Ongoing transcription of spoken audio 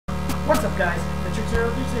What's up guys, the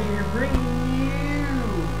Tutorial here bringing you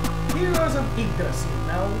Heroes of Yggdrasil.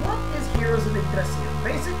 Now what is Heroes of Yggdrasil?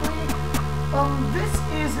 Basically, this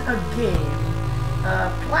is a game,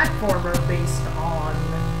 platformer based on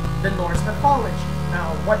the Norse mythology.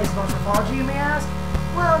 Now what is Norse mythology, you may ask?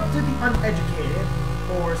 Well, to the uneducated,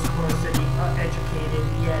 or supposed to be educated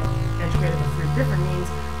yet educated through different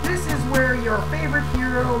means, this is where your favorite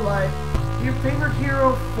hero, like your favorite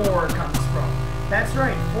hero Thor, comes from. That's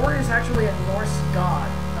right, Thor is actually a Norse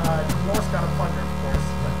god. Norse god of thunder, of course,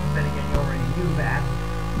 but then again, you already knew that.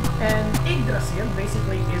 And Yggdrasil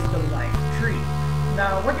basically is the life tree.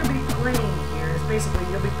 Now, what you'll be playing here is basically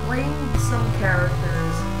you'll be playing some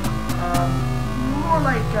characters, more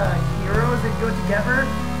like heroes that go together,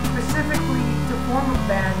 specifically to form a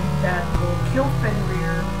band that will kill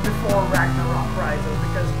Fenrir before Ragnarok rises,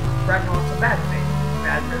 because Ragnarok's a bad thing.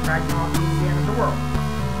 Ragnarok is the end of the world.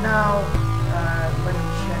 Now, let me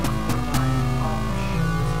check my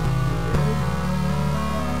options here.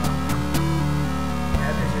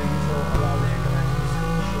 Yeah, there's your usual allow the economic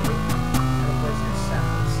screen shake. And of course your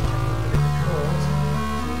sounds. Check for the controls.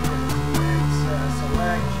 So there's the X,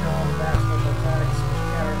 select, jump, back, special attacks, switch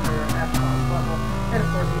character, F pause level, and of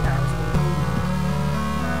course the arrows will move.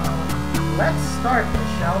 Now, let's start this,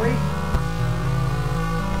 shall we?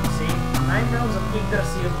 See, 9 realms of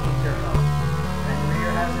Yggdrasil keep your health.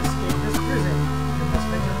 Fenrir has escaped this prison. You must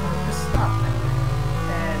venture forth to stop Fenrir.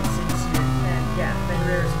 And since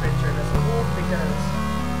Fenrir is pictured as a wolf because,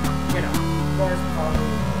 you know, Thor's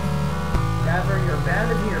probably gather your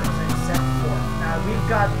band of heroes and set forth. Now we've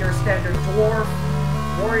got your standard dwarf,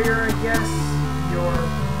 warrior, I guess, your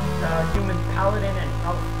human paladin, and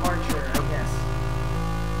elf archer, I guess.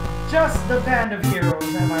 Just the band of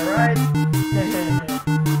heroes, am I right?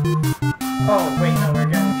 Oh, wait, no, we're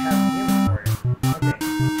gonna have the human warrior. Okay,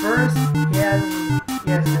 first, he has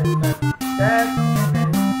that, and then,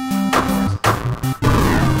 of course,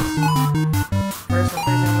 first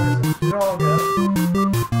replacing what is a Droga,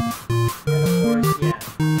 and of course, yeah.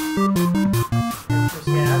 And of course,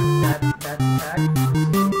 yeah, that attack, and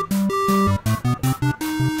of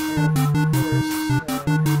course,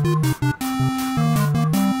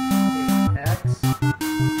 X,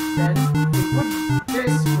 then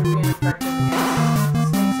this would be an effective against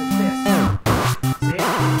snakes like this. See?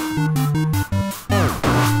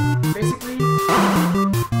 Basically,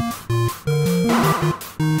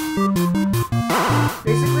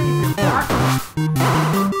 if you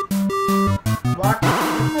block,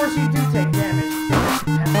 of course you do take damage.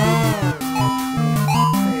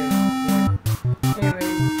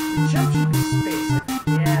 Anyways, jump should be space.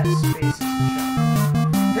 Yeah, space is jump.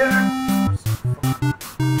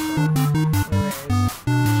 Anyways,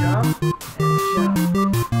 jump and jump.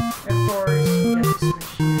 And of course, you have to switch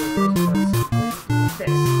heroes, but simply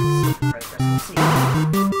this. Right, pressing C.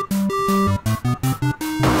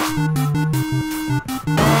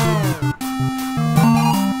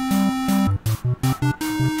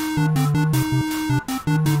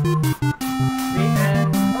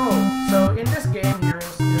 So in this game,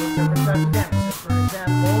 heroes do different types of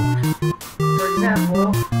damage. So for example,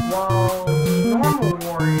 while the normal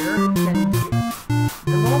warrior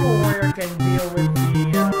can deal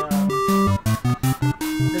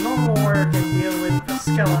with the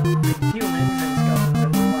skeleton, the humans and skeletons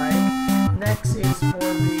and the like. Next is for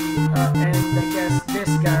the and I guess this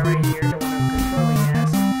guy right here, the one I'm controlling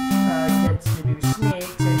as, gets to do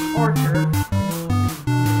snakes, and the archer will be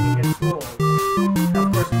dealing against wolves. Now, of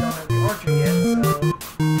course, we don't have the archer yet, so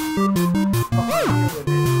I'll deal with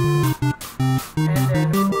it. And then,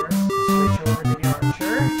 of course, switch over to the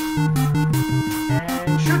archer and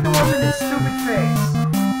shoot the wolf in his stupid face.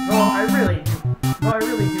 Well, I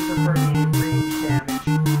really do prefer the range damage.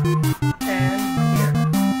 And here.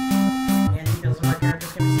 And details of my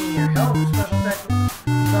characters can be seen here. Health, special attack,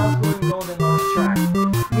 cells, blue, gold, and long track.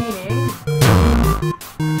 Meaning,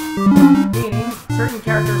 certain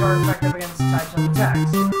characters are effective against types of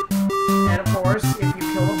attacks. And of course, if you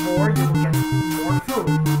kill a boar, you will get more food.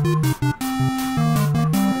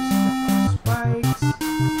 Spikes.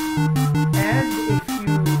 And if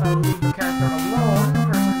you leave the character alone for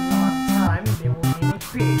a certain amount of time, they will gain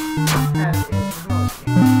HP, as is with most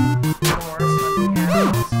games. Of course, hunting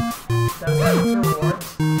animals does have its rewards.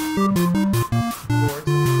 And of course,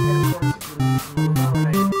 if you move on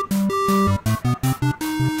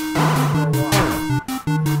for a while.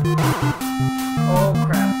 Oh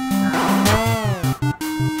crap.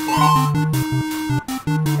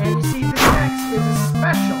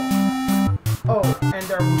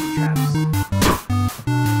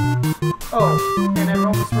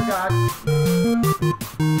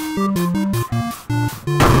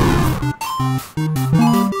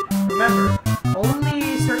 Remember,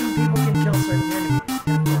 only certain people can kill certain enemies.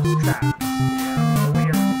 And of course, traps. Yeah, the way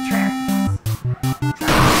of the traps.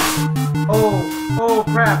 Oh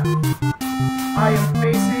crap. I am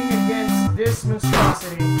facing against this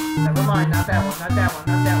monstrosity. Never mind, not that one, not that one,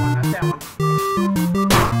 not that one, not that one.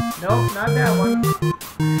 Nope, not that one.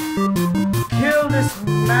 Kill this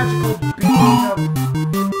magical being of...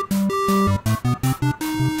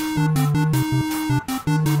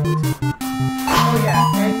 Oh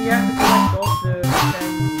yeah, and you have to collect both the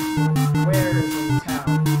 10 wares in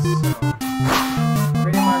town, so...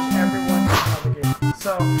 Pretty much everyone can have the game.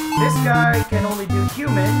 So, this guy can only do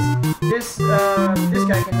humans, this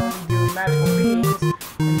guy can only do magical beings,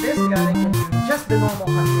 and this guy can do just the normal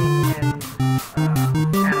hunting and animals.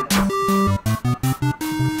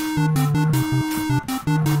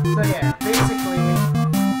 So yeah, basically,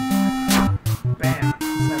 bam,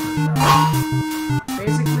 separate shot.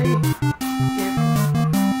 Basically,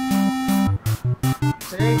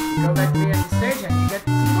 see, you go back to the end of the stage and you get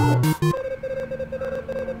some gold.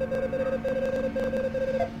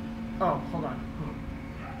 Oh, hold on.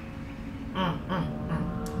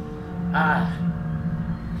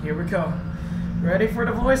 Here we go. Ready for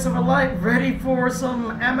the voice of a light? Ready for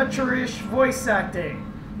some amateurish voice acting?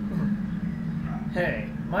 Hey,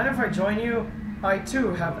 mind if I join you? I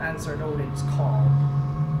too have answered Odin's call.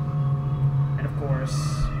 And of course...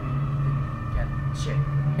 yeah, shit.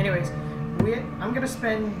 Anyways, I'm gonna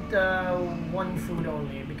spend one food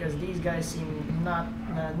only because these guys seem not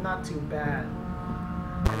too bad.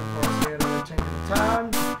 And of course, we're gonna return to the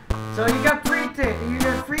town. So you got three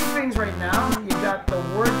things right now. You got the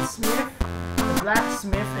wordsmith, the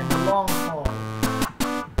blacksmith, and the long haul.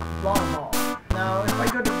 Now, if I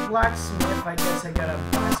go to blacksmith, I guess I gotta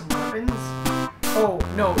buy some weapons. Oh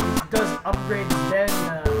no, it does upgrades. Then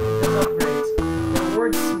it does upgrades. The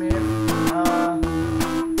wordsmith,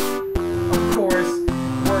 of course,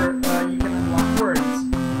 you can unlock words.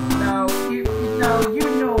 Now you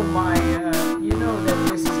know my you know that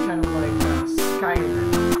this is kind of like Skyrim.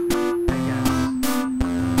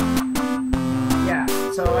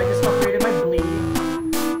 So I just upgraded my bleed,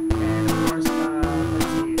 and of course,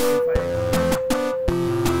 let's see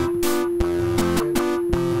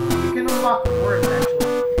if you can unlock words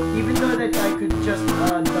actually. Even though that I could just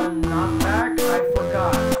done knockback, I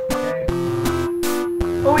forgot. Okay.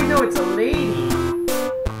 Oh wait, no, it's a lady.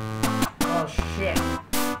 Oh shit.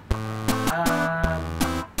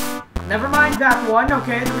 Never mind that one.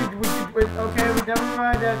 Okay, we never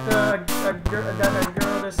mind that a girl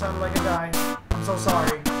that sounded like a guy. I'm so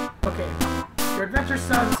sorry. Okay, your adventure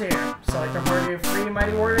starts here. Select a party of 3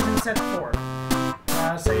 mighty warriors and set forth.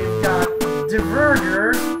 So you've got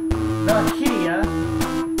Diverger, Valkyria,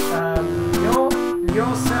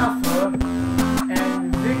 Yosafa,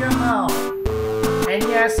 and Vigamal. And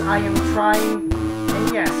yes, I am trying.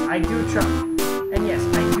 And yes, I do try. And yes,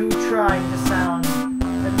 I do try to sound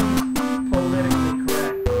at least politically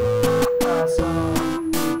correct.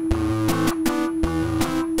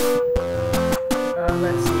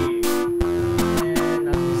 Let's see. And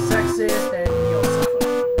not be sexist, and you'll suffer.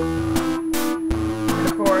 And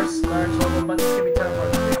of course, large level buttons can be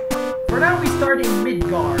teleported. For now, we start in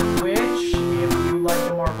Midgard, which, if you like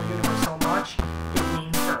the Marvel Universe so much, it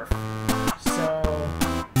means Earth. So,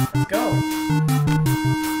 let's go.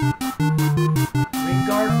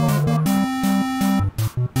 Midgard 101.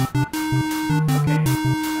 Okay.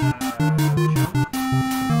 Jump.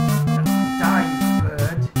 Die, you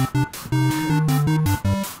bird.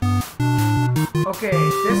 Okay,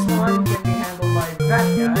 this one can be handled by that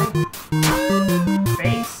guy.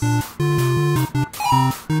 Face.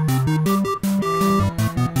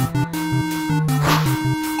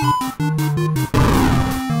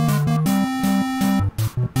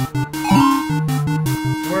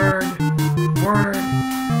 Word.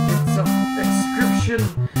 It's a description.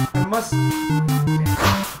 I must...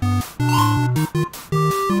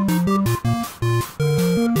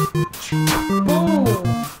 Boom!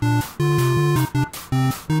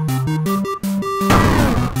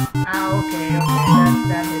 Okay,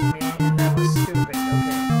 that hit me, and that was stupid,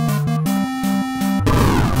 okay.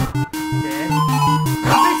 Dead.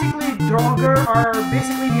 Basically, Draugr are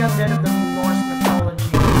basically the undead of the Norse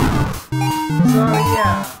mythology. So,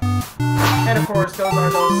 yeah. And of course, those are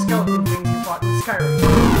those skeleton things you fought in Skyrim.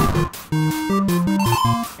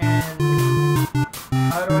 And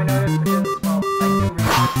how do I know this? Because, well, I do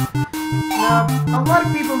research. Now, a lot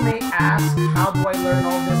of people may ask, how do I learn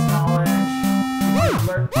all this knowledge?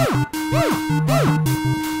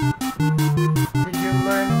 Did you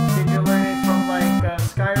learn it from like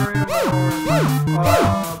Skyrim or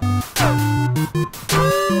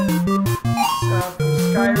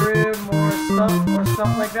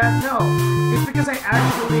no. It's because I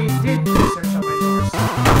actually did research on my Norse.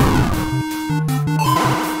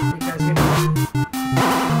 Because, you know,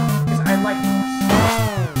 because I like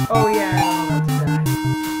Norse. Oh yeah, I'm about to die.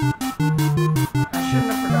 I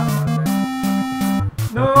shouldn't have forgotten about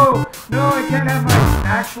that. No! No, I can't have my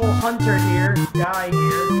actual hunter here die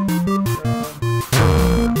here.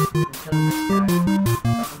 So, kill this guy.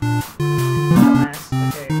 Dumbass.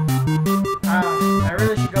 Okay. I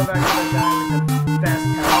really should go back to the guy with the best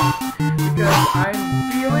health. Because I'm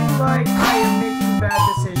feeling like I am making bad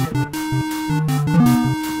decisions.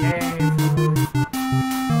 Yay, food.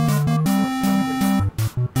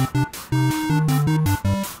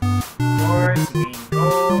 Force me,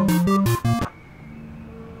 gold.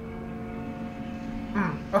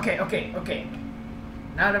 Okay.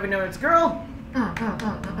 Now that we know it's girl.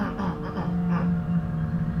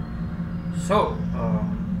 So,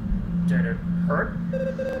 did it hurt?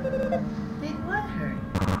 Did what hurt?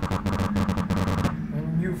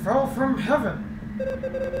 When you fell from heaven.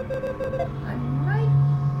 I'm right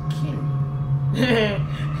king.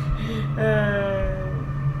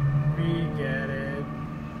 We get it.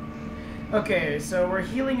 Okay, so we're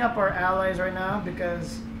healing up our allies right now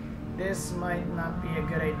because this might not be a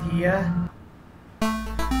good idea.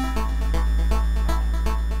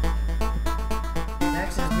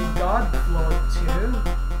 Next is the God Float 2.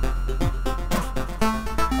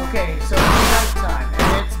 Okay, so it's night time,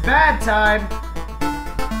 and it's bad time!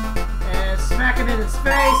 And smack it in its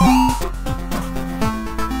face!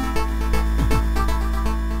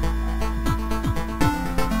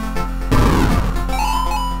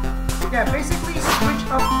 Yeah, basically switch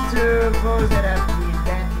up to those that have the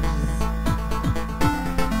advantages.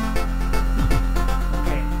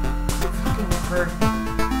 Okay. Fucking bird.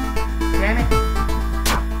 Damn it.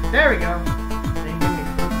 There we go. They give me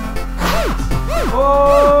food now.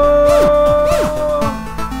 Oh!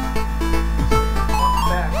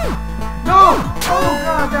 Back. No! Oh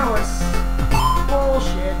god, that was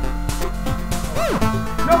bullshit.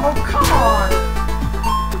 No, oh come on!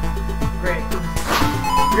 Great.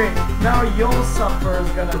 Now Yggdrasil is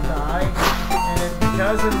gonna die, and it's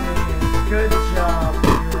because of me. Good job,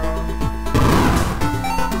 hero.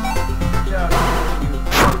 Good job, you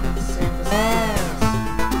fucking saved us.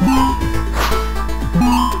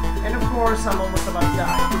 And of course, I'm almost about to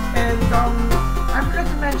die. And I forgot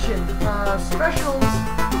to mention, specials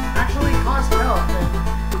actually cost health, and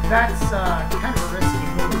that's kind of a risky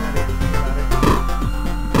move now that you think about it.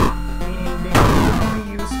 Meaning they can only be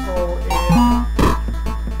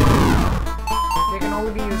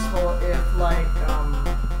useful if like,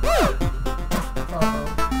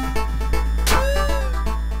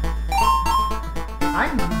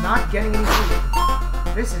 I'm not getting any food.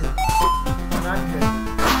 This is not good.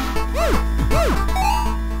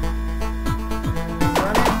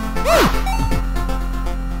 Run it.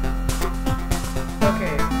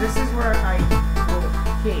 Okay, this is where I will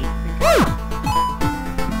hate because...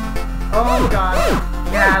 Oh god.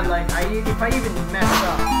 Yeah, like, if I even mess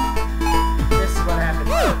up, this is what happens.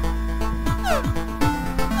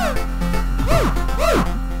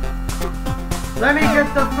 Let me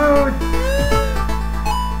get the food!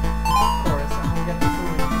 Of course, I'm gonna get the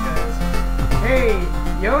food because... Hey,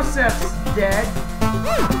 Yosef's dead.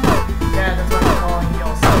 Yeah, that's what I'm calling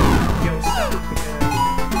Yosef because...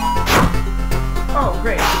 Oh,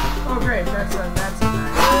 great. Oh, great. That's nice.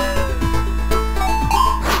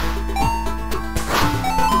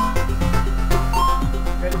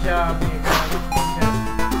 Good job, Mika.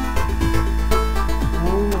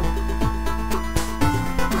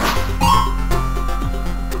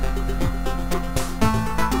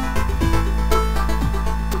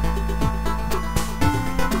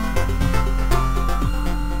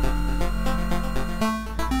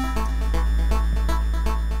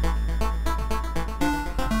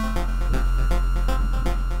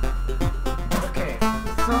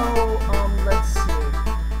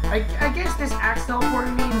 I guess this axe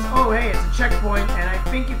teleporting means, oh hey, it's a checkpoint, and I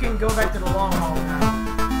think you can go back to the long haul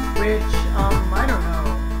now. Which, I don't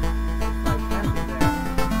know if I can do that.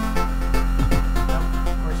 No,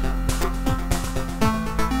 of course not.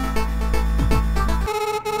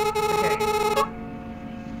 Okay.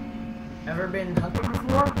 Ever been hunting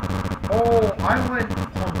before? Oh, I went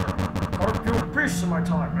hunting. For a few fish in my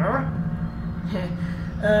time, huh?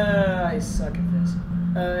 I suck at this.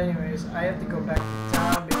 Anyways, I have to go back to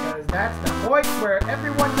town because that's the point where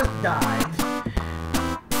everyone just died,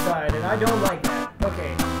 and I don't like that.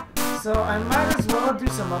 Okay, so I might as well do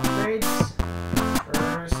some upgrades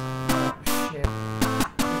first. Oh shit,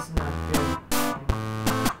 it's not good.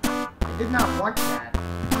 I did not want that.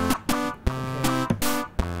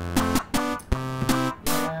 Okay.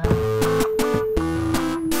 Yeah.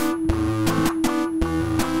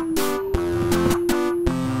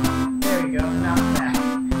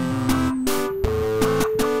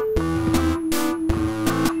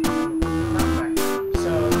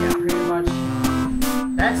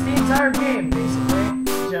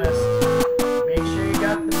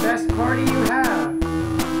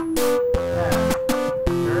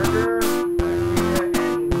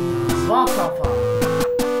 myself up.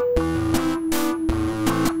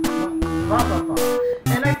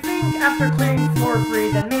 And I think after clearing floor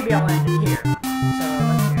 3, then maybe I'll end it here. So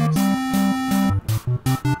let's do this.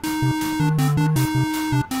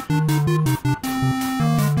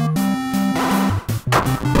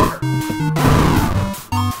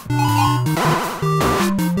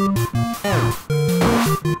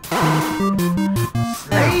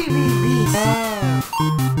 Slavey beast!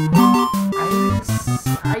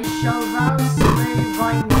 I shall vow slave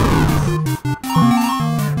thy knees.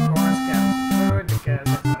 And of course, get food because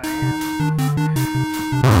that's what I am.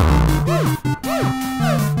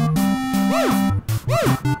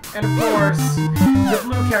 And of course, the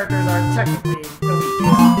blue characters are technically the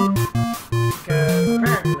weakest. Because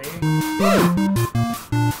apparently...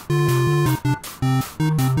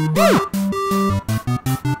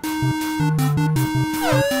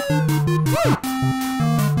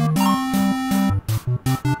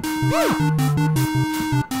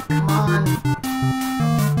 Come on.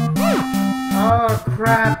 Oh,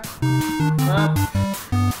 crap.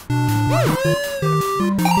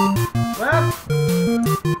 Well,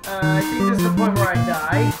 I think this is the point where I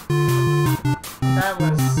die. That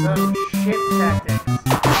was some shit tactics.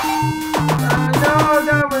 No,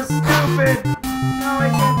 that was stupid. No, I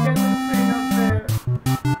can't get the thing up there.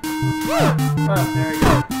 Oh, there we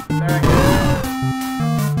go. There I go.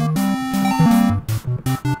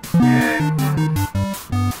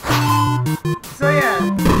 So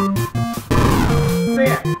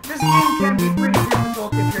yeah, this game can be pretty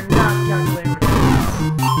difficult if you're not calculating returns.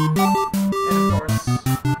 And of course,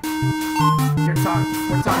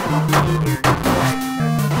 we're talking about me here.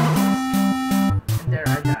 And there I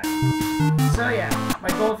died. So yeah, my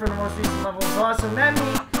goal for the most recent level is awesome. That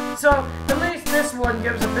means, so at least this one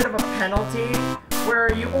gives a bit of a penalty where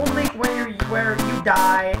you only where you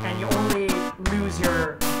die and you only lose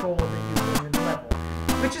your gold that you gain in the level,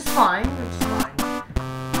 which is fine.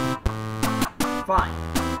 Fine.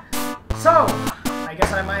 So, I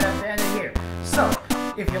guess I might have to end it here. So,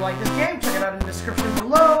 if you like this game, check it out in the description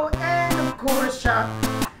below. And of course, shout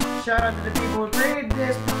out to the people who created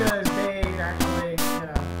this because they actually,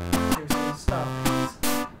 do some stuff.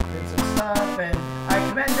 And I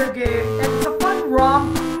commend their game. And it's a fun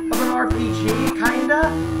romp of an RPG,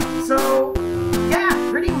 kinda. So, yeah,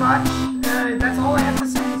 pretty much. That's all I have to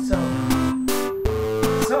say.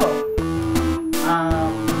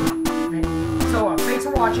 Thanks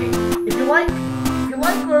for watching. If you like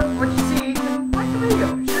what you see, then like the video,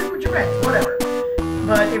 share it with your friends, whatever.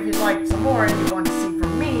 But if you'd like some more and you want to see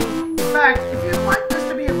from me, in fact, if you'd like this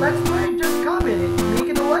to be a Let's Play, just comment it, make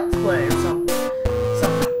it a Let's Play or something.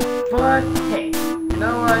 But hey, you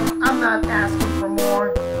know what? I'm not asking for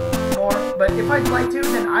more. But if I'd like to,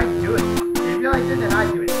 then I'd do it. If you like it, then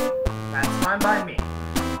I'd do it. That's fine by me.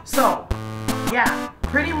 So, yeah,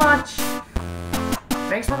 pretty much.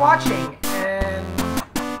 Thanks for watching, and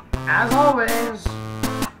as always,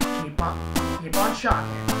 keep on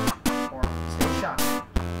shocking.